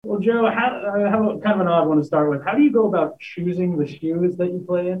Well, Joe, I have kind of an odd one to start with. How do you go about choosing the shoes that you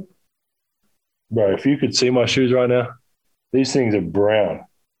play in? Bro, if you could see my shoes right now, these things are brown.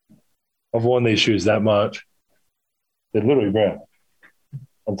 I've worn these shoes that much. They're literally brown.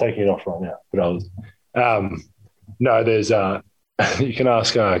 I'm taking it off right now. But no, there's you can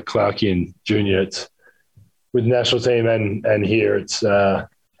ask Clarky and Junior. It's with the national team and here it's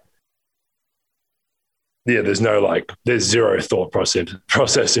there's zero thought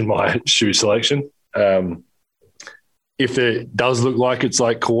process in my shoe selection. If it does look like it's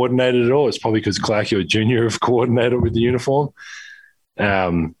like coordinated at all, it's probably because Clarky or Junior have coordinated with the uniform.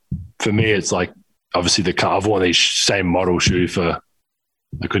 For me, it's like obviously I've worn these same model shoe for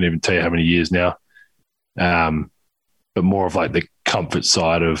I couldn't even tell you how many years now. But more of like the comfort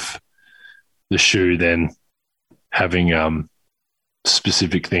side of the shoe than having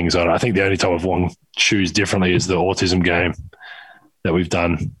specific things on it. I think the only time I've worn shoes differently is the autism game that we've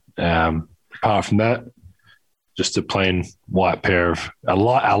done. Apart from that, just a plain white pair of a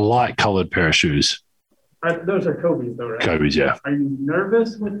light colored pair of shoes. Those are Kobe's, though, right? Kobe's, yeah. Are you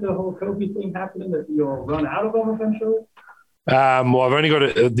nervous with the whole Kobe thing happening that you'll run out of them eventually? Well, I've only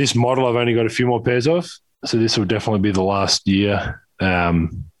got this model. I've only got a few more pairs of, so this will definitely be the last year that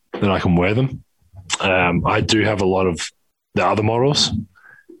I can wear them. I do have a lot of the other models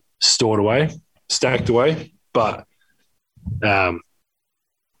stacked away, but I'm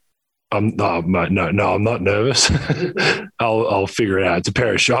not nervous. I'll figure it out. It's a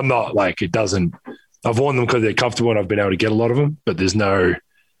pair of shoes. I'm not like it doesn't. I've worn them because they're comfortable and I've been able to get a lot of them. But there's no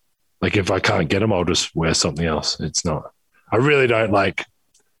like if I can't get them, I'll just wear something else. It's not. I really don't like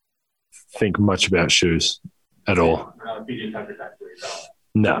think much about shoes at all.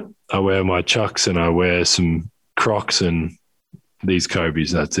 No, I wear my Chucks and I wear some Crocs and these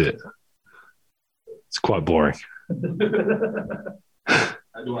Kobe's. That's it. It's quite boring. So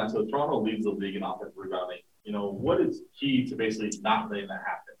Toronto leads the league in offensive rebounding. You know, what is key to basically not letting that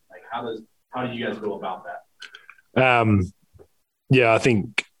happen? Like, how do you guys go about that? Yeah, I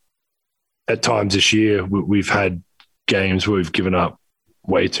think at times this year we've had games where we've given up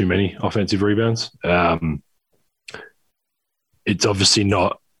way too many offensive rebounds. It's obviously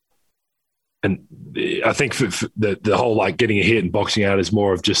not, and I think for the whole like getting a hit and boxing out is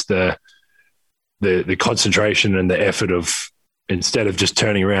more of just the concentration and the effort of instead of just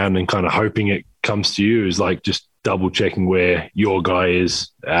turning around and kind of hoping it comes to you is like just double checking where your guy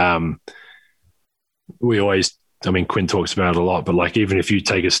is. Quinn talks about it a lot, but like even if you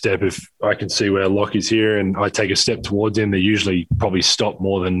take a step, if I can see where Locke is here and I take a step towards him, they usually probably stop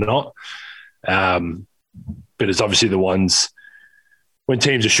more than not. But it's obviously the ones when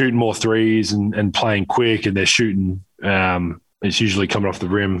teams are shooting more threes and playing quick and they're shooting, it's usually coming off the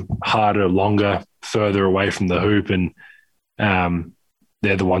rim harder, longer, further away from the hoop. And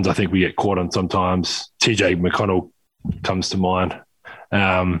they're the ones I think we get caught on sometimes. TJ McConnell comes to mind.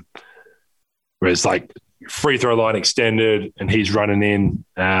 Where it's like free throw line extended and he's running in.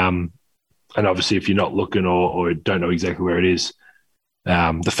 And obviously if you're not looking or don't know exactly where it is,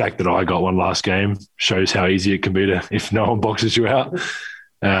 the fact that I got one last game shows how easy it can be to if no one boxes you out.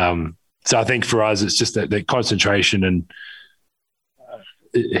 So I think for us, it's just that concentration and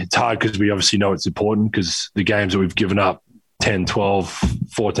it's hard because we obviously know it's important because the games that we've given up 10, 12,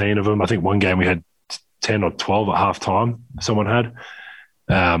 14 of them. I think one game we had 10 or 12 at halftime someone had.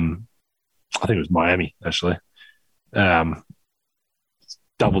 I think it was Miami, actually.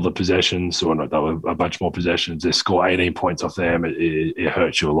 Double the possessions, or not double, a bunch more possessions. They score 18 points off them. It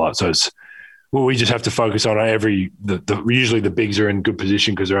hurts you a lot. So we just have to focus on usually the bigs are in good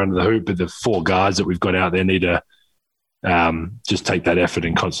position because they're under the hoop, but the four guards that we've got out there need to just take that effort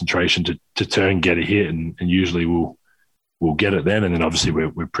and concentration to turn, get a hit, and usually we'll get it then. And then obviously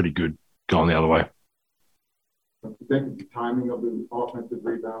we're pretty good going the other way. I think the timing of the offensive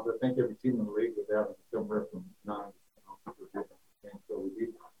rebounds, I think every team in the league was having somewhere from 9 offensive rebounds. So we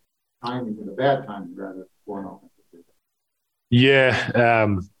need timing and the bad timing rather for an offensive rebound.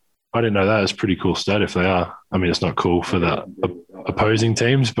 Yeah, I didn't know that. It's a pretty cool stat if they are. I mean, it's not cool for the opposing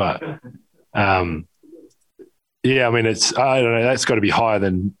teams, but yeah, I mean, I don't know, that's got to be higher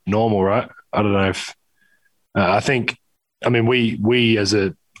than normal, right? I don't know if we as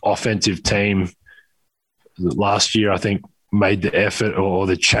an offensive team last year, I think, made the effort or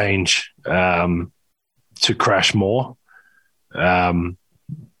the change to crash more.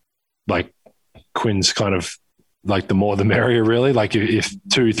 Like Quinn's kind of like the more the merrier, really. Like if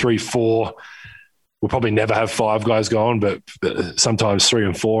 2, 3, 4, we'll probably never have 5 guys going, but sometimes 3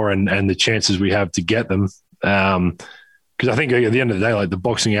 and 4, and the chances we have to get them. Because I think at the end of the day, like the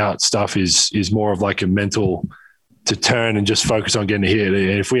boxing out stuff is more of like a mental to turn and just focus on getting a hit.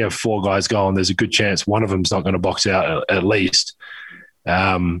 And if we have 4 guys going, there's a good chance one of them's not going to box out at least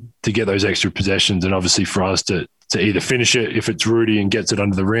to get those extra possessions. And obviously for us to either finish it if it's Rudy and gets it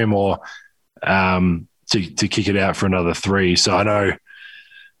under the rim, or to kick it out for another 3. So I don't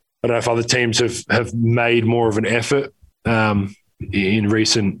know if other teams have made more of an effort in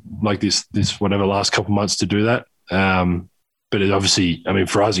recent, like this whatever last couple months to do that. But it obviously, I mean,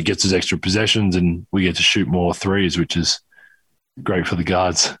 for us, it gets us extra possessions and we get to shoot more threes, which is great for the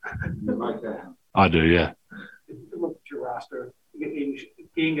guards. You like that? I do, yeah. If you look at your roster,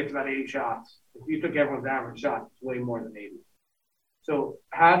 Dean gets about 80 shots. If you took everyone's average shot, it's way more than 80. So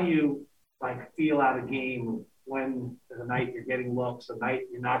how do you feel out a game when there's a night you're getting looks, a night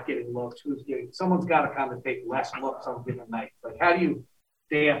you're not getting looks? Someone's got to kind of take less looks on given nights. How do you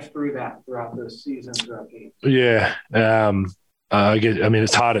dance through that throughout the season, throughout games? Yeah. I mean,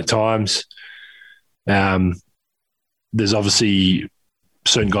 it's hard at times. There's obviously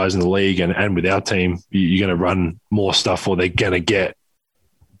certain guys in the league and with our team, you're going to run more stuff, or they're going to get,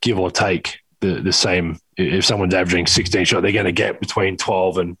 give or take, the same. If someone's averaging 16 shots, they're going to get between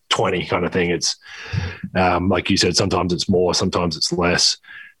 12 and 20 kind of thing. It's like you said, sometimes it's more, sometimes it's less.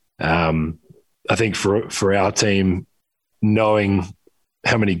 I think for our team, knowing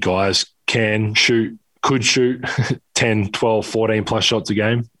how many guys could shoot 10, 12, 14 plus shots a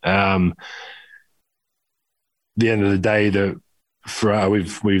game. The end of the day,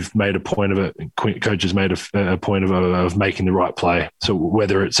 we've made a point of it. Coach has made a point of making the right play. So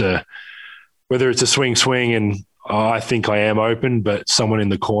whether it's a swing, and I think I am open, but someone in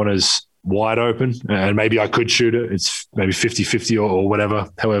the corner's wide open, and maybe I could shoot it. It's maybe 50-50 or whatever.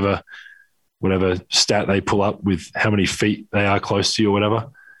 However, whatever stat they pull up with how many feet they are close to you or whatever.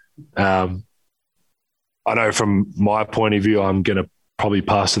 I know from my point of view, I'm going to probably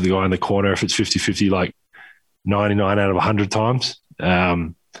pass to the guy in the corner if it's 50-50, like 99 out of 100 times.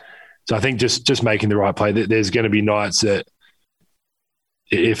 So I think just making the right play. There's going to be nights that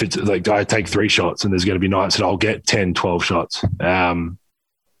if it's like I take 3 shots, and there's going to be nights that I'll get 10, 12 shots.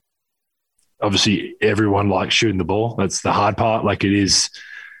 Obviously, everyone likes shooting the ball. That's the hard part. Like it is.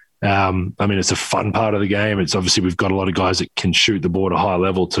 I mean, it's a fun part of the game. It's obviously we've got a lot of guys that can shoot the ball at a high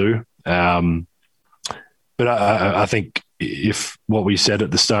level too. But I think if what we said at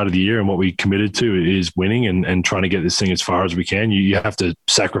the start of the year and what we committed to is winning and trying to get this thing as far as we can, you have to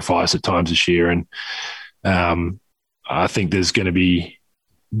sacrifice at times this year. And I think there's going to be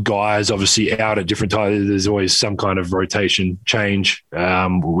guys obviously out at different times. There's always some kind of rotation change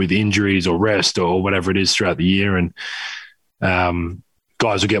with injuries or rest or whatever it is throughout the year. And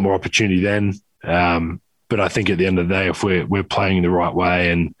guys will get more opportunity then. But I think at the end of the day, if we're playing the right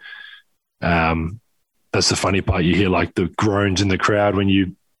way, and that's the funny part, you hear like the groans in the crowd when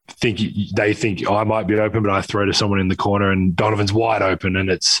you think they think I might be open, but I throw to someone in the corner and Donovan's wide open. And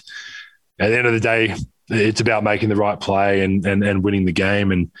it's at the end of the day, it's about making the right play and winning the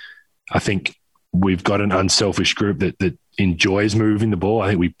game. And I think we've got an unselfish group that enjoys moving the ball. I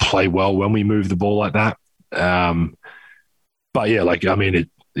think we play well when we move the ball like that. But yeah,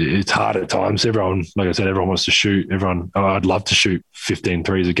 it's hard at times. Everyone, like I said, everyone wants to shoot. I'd love to shoot 15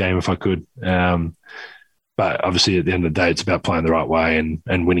 threes a game if I could. But obviously at the end of the day, it's about playing the right way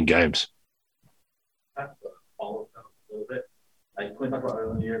and winning games. I have to follow up a little bit. Like we talked about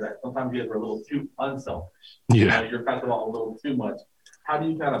earlier in the year, that sometimes you guys are a little too unselfish. Yeah. You're passing the ball a little too much. How do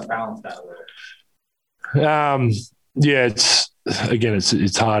you kind of balance that a little? Yeah,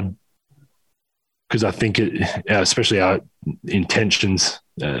 it's hard because I think especially our intentions,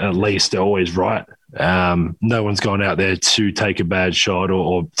 at least, are always right. No one's gone out there to take a bad shot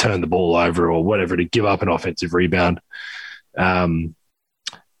or turn the ball over or whatever, to give up an offensive rebound.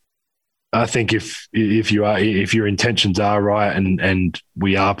 I think if your intentions are right and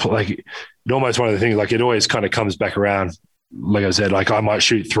we are like, almost one of the things, like it always kind of comes back around. Like I said, like I might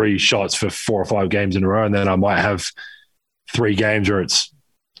shoot 3 shots for 4 or 5 games in a row, and then I might have 3 games where it's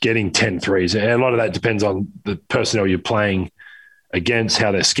getting 10 threes. And a lot of that depends on the personnel you're playing against,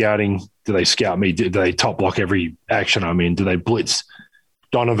 how they're scouting. Do they scout me? Do they top block every action? I mean, do they blitz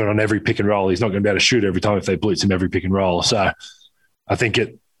Donovan on every pick and roll? He's not going to be able to shoot every time if they blitz him every pick and roll. So I think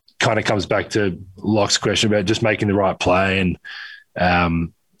it kind of comes back to Locke's question about just making the right play. And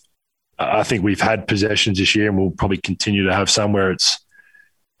I think we've had possessions this year, and we'll probably continue to have some where it's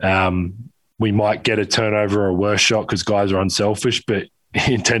we might get a turnover or a worse shot because guys are unselfish, but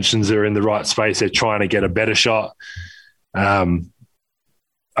intentions are in the right space. They're trying to get a better shot.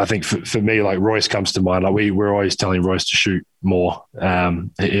 I think for me, like Royce comes to mind. Like we're always telling Royce to shoot more.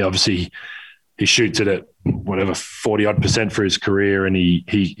 He shoots it at whatever 40-odd% for his career, and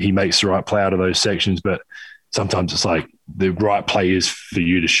he makes the right play out of those sections. But sometimes it's like the right play is for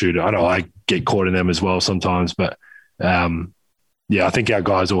you to shoot it. I know I get caught in them as well sometimes, but I think our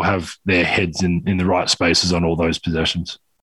guys all have their heads in the right spaces on all those possessions.